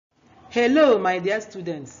Hello, my dear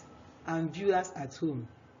students and viewers at home.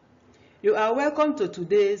 You are welcome to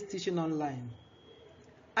today's teaching online.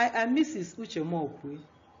 I am Mrs. Uche Muokwue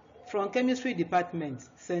from Chemistry Department,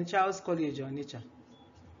 St. Charles College, Onitsha.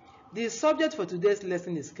 The subject for today's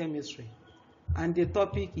lesson is chemistry, and the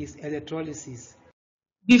topic is electrolysis.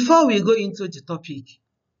 Before we go into the topic,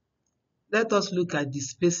 let us look at the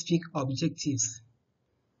specific objectives.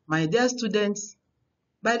 My dear students,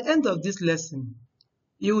 by the end of this lesson,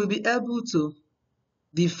 you will be able to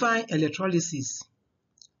define electrolysis,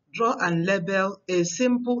 draw and label a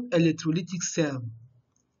simple electrolytic cell,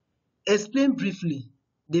 explain briefly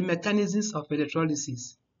the mechanisms of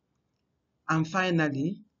electrolysis, and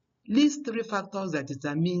finally, list 3 factors that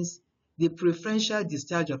determines the preferential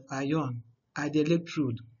discharge of ion at the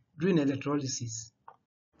electrode during electrolysis.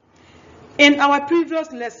 In our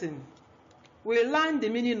previous lesson, we learned the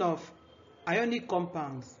meaning of ionic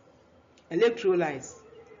compounds, electrolytes,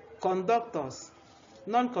 conductors,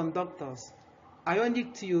 non-conductors,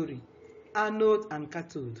 ionic theory, anode and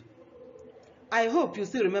cathode. I hope you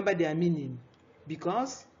still remember their meaning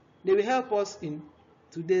because they will help us in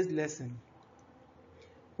today's lesson.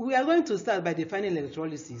 We are going to start by defining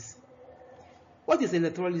electrolysis. What is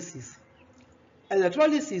electrolysis?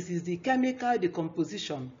 Electrolysis is the chemical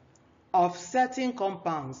decomposition of certain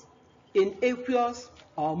compounds in aqueous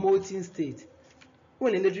or molten state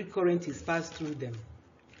when electric current is passed through them.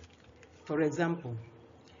 For example,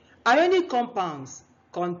 ionic compounds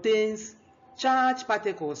contains charged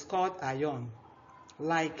particles called ion,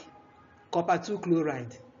 like copper 2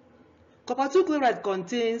 chloride. Copper 2 chloride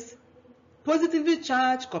contains positively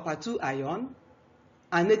charged copper 2 ion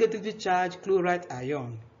and negatively charged chloride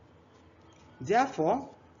ion. Therefore,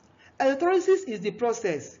 electrolysis is the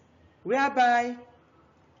process whereby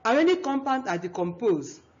ionic compounds are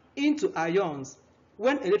decomposed into ions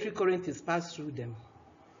when electric current is passed through them.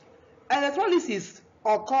 Electrolysis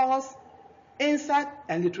occurs inside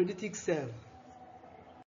an electrolytic cell.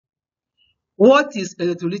 What is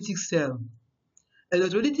electrolytic cell?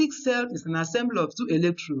 Electrolytic cell is an assembly of 2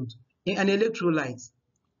 electrodes in an electrolyte.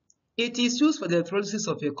 It is used for the electrolysis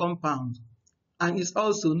of a compound and is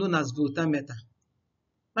also known as voltameter.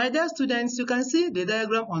 My dear students, you can see the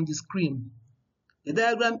diagram on the screen. The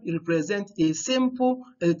diagram represents a simple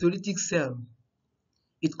electrolytic cell.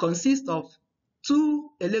 It consists of 2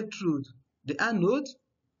 electrodes, the anode,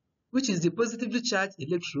 which is the positively charged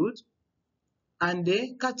electrode, and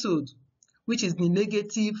the cathode, which is the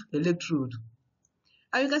negative electrode.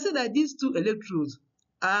 And you can see that these 2 electrodes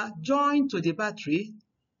are joined to the battery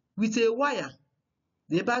with a wire.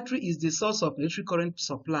 The battery is the source of electric current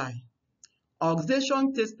supply.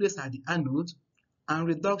 Oxidation takes place at the anode and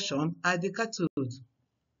reduction at the cathode.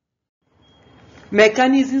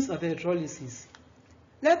 Mechanisms of electrolysis.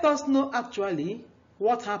 Let us know actually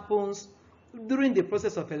what happens during the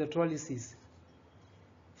process of electrolysis.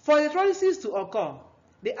 For electrolysis to occur,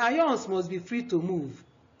 the ions must be free to move.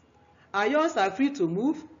 Ions are free to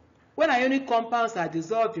move when ionic compounds are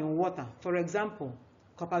dissolved in water. For example,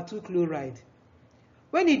 copper 2 chloride.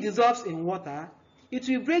 When it dissolves in water, it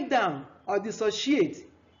will break down or dissociate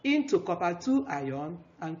into copper 2 ion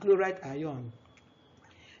and chloride ion.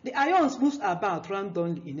 The ions move about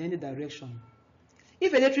randomly in any direction.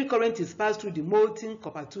 If electric current is passed through the molten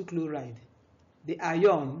copper 2 chloride, the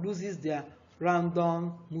ion loses their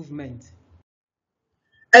random movement.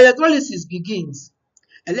 Electrolysis begins.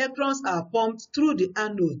 Electrons are pumped through the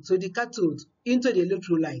anode to the cathode into the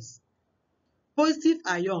electrolyte. Positive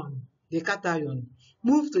ion, the cation,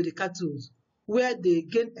 move to the cathode where they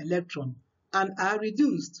gain electron and are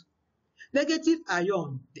reduced. Negative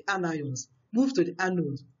ion, the anions, move to the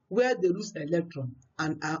anode where they lose electron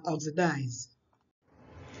and are oxidized.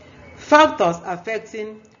 Factors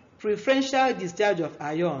affecting preferential discharge of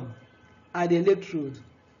ion at the electrode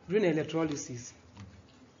during electrolysis.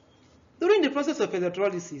 During the process of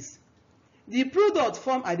electrolysis, the product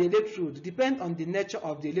formed at the electrode depends on the nature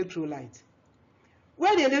of the electrolyte.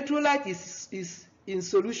 Where the electrolyte is in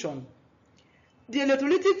solution, the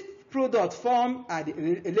electrolytic product formed at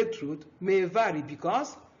the electrode may vary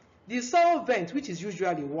because the solvent, which is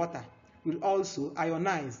usually water, will also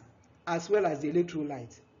ionize as well as the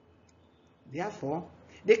electrolyte. Therefore,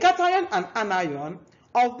 the cation and anion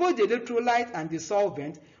of both the electrolyte and the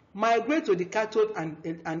solvent migrate to the cathode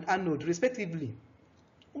and anode respectively,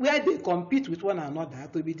 where they compete with one another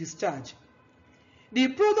to be discharged. The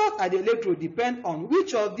product at the electrode depends on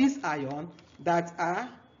which of these ions that are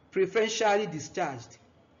preferentially discharged.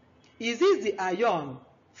 Is it the ion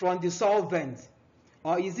from the solvent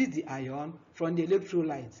or is it the ion from the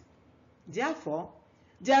electrolyte? Therefore,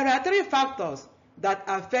 there are 3 factors that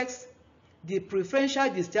affect the preferential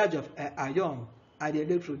discharge of ion at the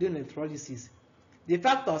electrode during electrolysis. The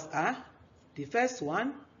factors are, the first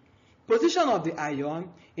one, position of the ion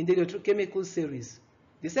in the electrochemical series.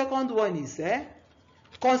 The second one is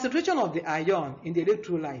concentration of the ion in the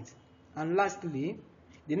electrolyte. And lastly,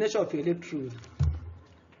 the nature of the electrode.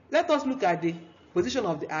 Let us look at the position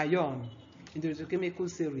of the ion in the electrochemical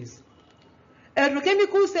series.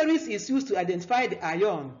 Electrochemical series is used to identify the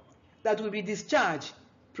ion that will be discharged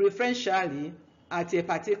preferentially at a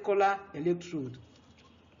particular electrode.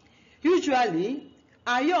 Usually,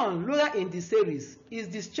 ion lower in the series is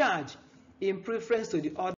discharged in preference to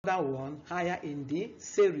the other one higher in the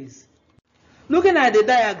series. Looking at the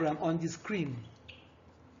diagram on the screen,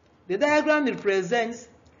 the diagram represents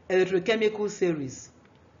electrochemical series.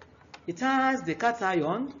 It has the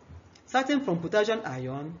cation starting from potassium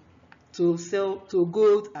ion to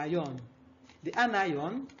gold ion, the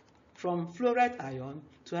anion from fluoride ion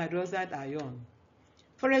to hydroxide ion.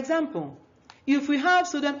 For example, if we have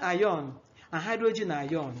sodium ion and hydrogen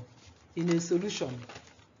ion in a solution,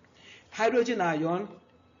 hydrogen ion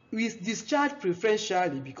is discharged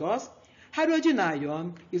preferentially because hydrogen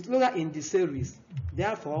ion is lower in the series,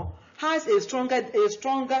 therefore has a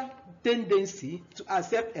stronger tendency to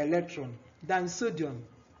accept electron than sodium.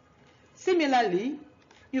 Similarly,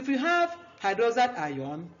 if we have hydroxide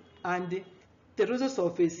ion and the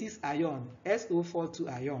tetrodosulfate 6 ion, SO42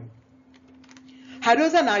 ion,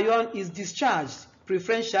 hydroxide ion is discharged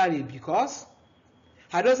preferentially because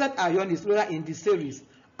hydroxide ion is lower in the series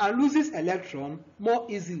and loses electron more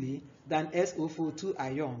easily than SO42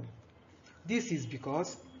 ion. This is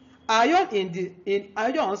because ions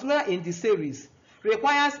lower in the series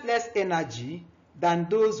requires less energy than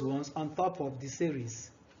those ones on top of the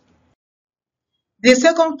series. The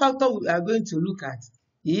second factor we are going to look at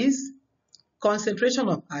is concentration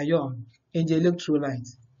of ion in the electrolyte.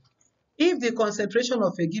 If the concentration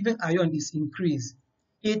of a given ion is increased,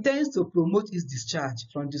 it tends to promote its discharge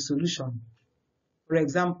from the solution. For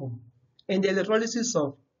example, in the electrolysis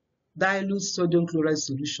of dilute sodium chloride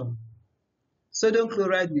solution, sodium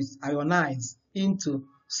chloride will ionize into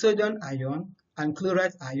sodium ion and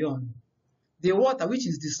chloride ion. The water, which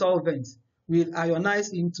is the solvent, will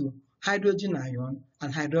ionize into hydrogen ion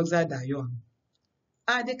and hydroxide ion.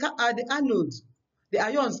 At the anode, the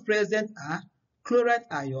ions present are chloride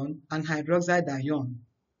ion and hydroxide ion.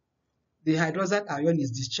 The hydroxide ion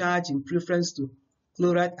is discharged in preference to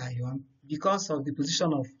chloride ion because of the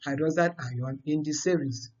position of hydroxide ion in the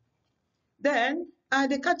series. Then, at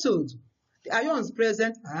the cathode, the ions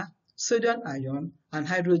present are sodium ion and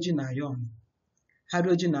hydrogen ion.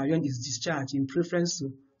 Hydrogen ion is discharged in preference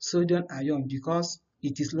to sodium ion because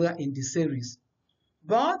it is lower in the series.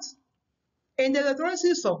 But in the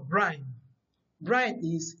electrolysis of brine, brine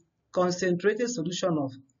is concentrated solution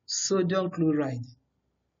of sodium chloride.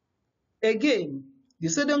 Again, the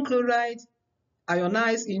sodium chloride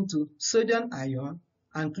ionizes into sodium ion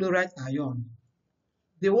and chloride ion.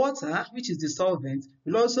 The water, which is the solvent,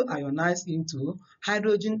 will also ionize into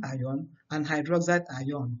hydrogen ion and hydroxide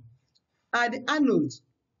ion. At the anode,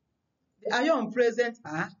 the ion present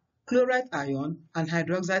are chloride ion and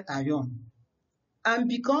hydroxide ion. And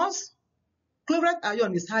because chloride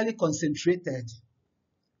ion is highly concentrated,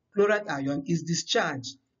 chloride ion is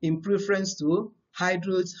discharged in preference to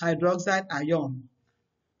hydroxide ion.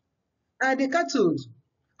 At the cathode,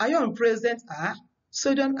 ion present are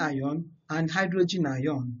sodium ion and hydrogen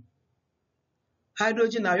ion.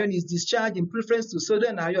 Hydrogen ion is discharged in preference to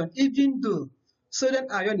sodium ion, even though sodium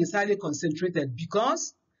ion is highly concentrated,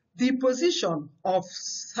 because the position of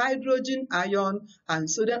hydrogen ion and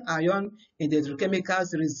sodium ion in the electrochemical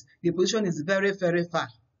series, the position is very, very far.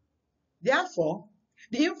 Therefore,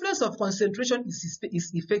 the influence of concentration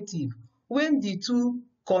is effective when the two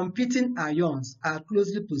competing ions are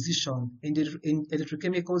closely positioned in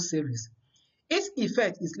electrochemical series. Its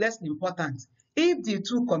effect is less important if the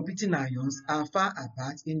two competing ions are far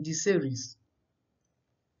apart in the series.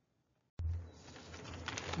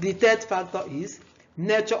 The third factor is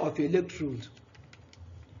nature of electrode.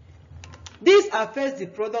 This affects the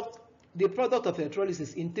product of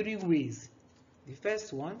electrolysis in three ways. The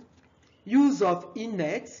first one, use of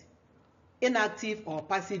inert, inactive, or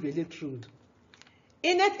passive electrode.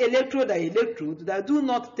 Inert electrode are electrodes that do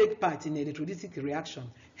not take part in electrolytic reaction.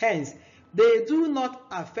 Hence, they do not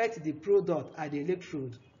affect the product at the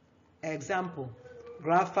electrode. Example,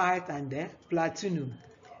 graphite and platinum.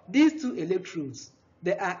 These two electrodes,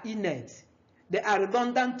 they are inert. They are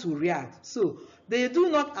redundant to react, so they do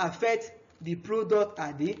not affect the product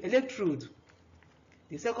at the electrode.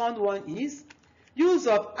 The second one is use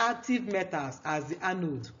of active metals as the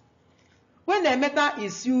anode. When a metal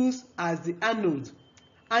is used as the anode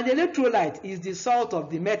and the electrolyte is the salt of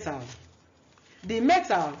the metal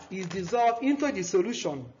is dissolved into the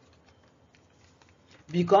solution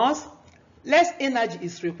because less energy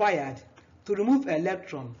is required to remove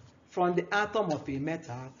electron from the atom of a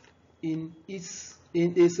metal in a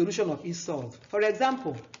solution of its salt. For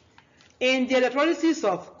example, in the electrolysis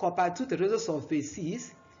of copper 2 tetrodorssulfate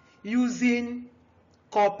 6 using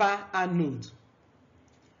copper anode.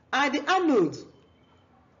 At the anode,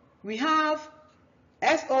 we have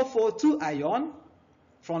SO4 2 ion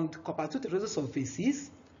from the copper 2 tetrodorssulfate 6,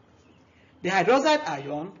 the hydroxide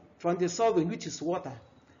ion from the solvent, which is water,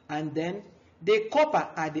 and then the copper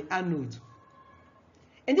at the anode.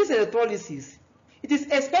 In this electrolysis, it is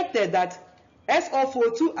expected that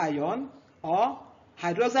SO4 2 ion or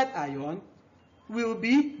hydroxide ion will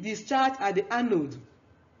be discharged at the anode.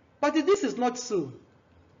 But this is not so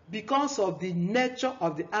because of the nature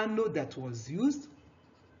of the anode that was used.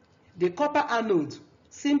 The copper anode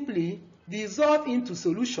simply dissolves into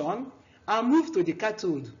solution and moves to the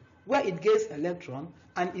cathode where it gains electron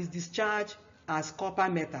and is discharged as copper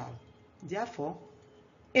metal. Therefore,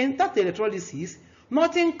 in that electrolysis,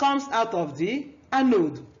 nothing comes out of the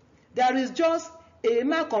anode. There is just a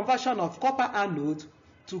mere conversion of copper anode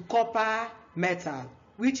to copper metal,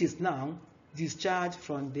 which is now discharged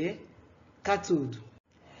from the cathode.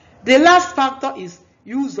 The last factor is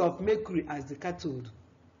use of mercury as the cathode.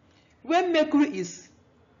 When mercury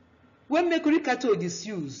cathode is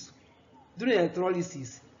used during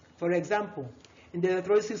electrolysis, for example, in the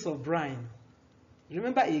electrolysis of brine,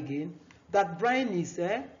 remember again that brine is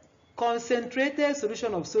a concentrated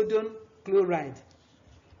solution of sodium chloride.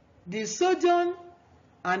 The sodium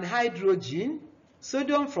and hydrogen,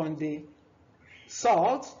 sodium from the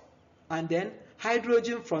salt and then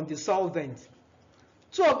hydrogen from the solvent.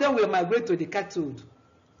 Two of them will migrate to the cathode.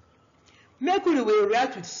 Mercury will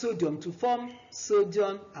react with sodium to form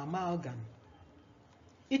sodium amalgam.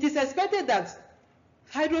 It is expected that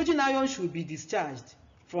hydrogen ion should be discharged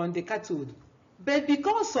from the cathode, but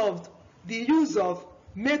because of the use of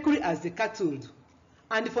mercury as the cathode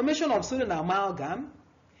and the formation of sodium amalgam,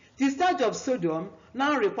 discharge of sodium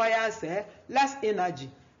now requires less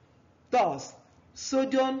energy. Thus,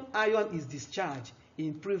 sodium ion is discharged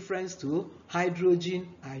in preference to hydrogen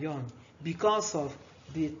ion because of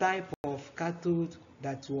the type of cathode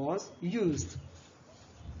that was used.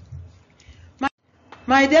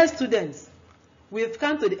 My dear students, we've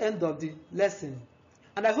come to the end of the lesson,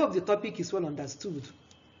 and I hope the topic is well understood.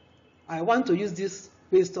 I want to use this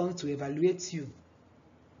question to evaluate you.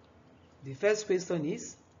 The first question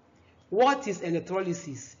is, what is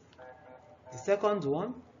electrolysis? The second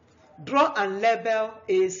one, draw and label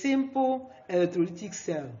a simple electrolytic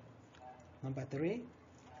cell. Number 3,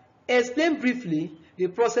 explain briefly the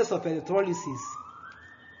process of electrolysis.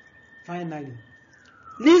 Finally,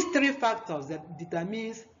 list 3 factors that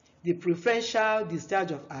determine the preferential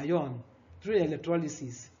discharge of ion during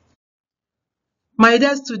electrolysis. My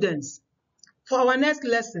dear students, for our next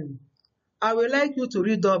lesson, I would like you to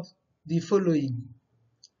read up the following.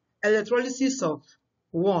 Electrolysis of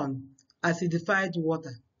 1. Acidified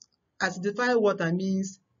water. Acidified water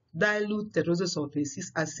means dilute tetrodorssulfate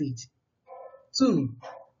 6 acid. 2.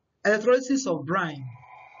 Electrolysis of brine.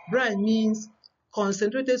 Brine means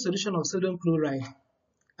concentrated solution of sodium chloride.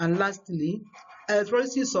 And lastly,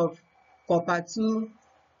 electrolysis of copper 2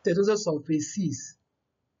 tetrodorssulfate 6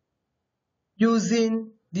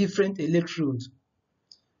 using different electrodes.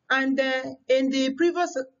 And in the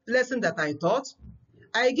previous lesson that I taught,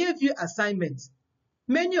 I gave you assignments.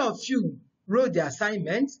 Many of you wrote the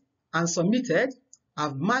assignments and submitted.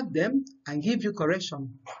 I've marked them and give you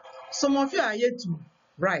correction. Some of you are yet to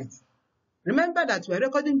write. Remember that we're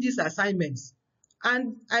recording these assignments,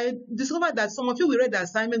 and I discovered that some of you will read the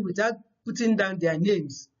assignment without putting down their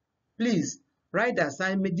names. Please write the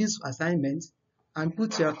assignment, these assignments, and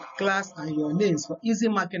put your class and your names for easy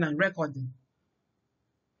marking and recording.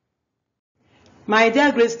 My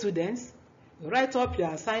dear grade students, write up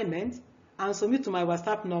your assignment and submit to my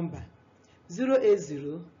WhatsApp number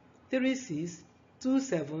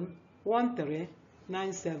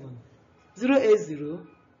 08036271397.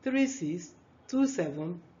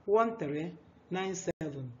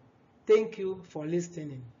 08036271397. Thank you for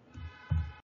listening.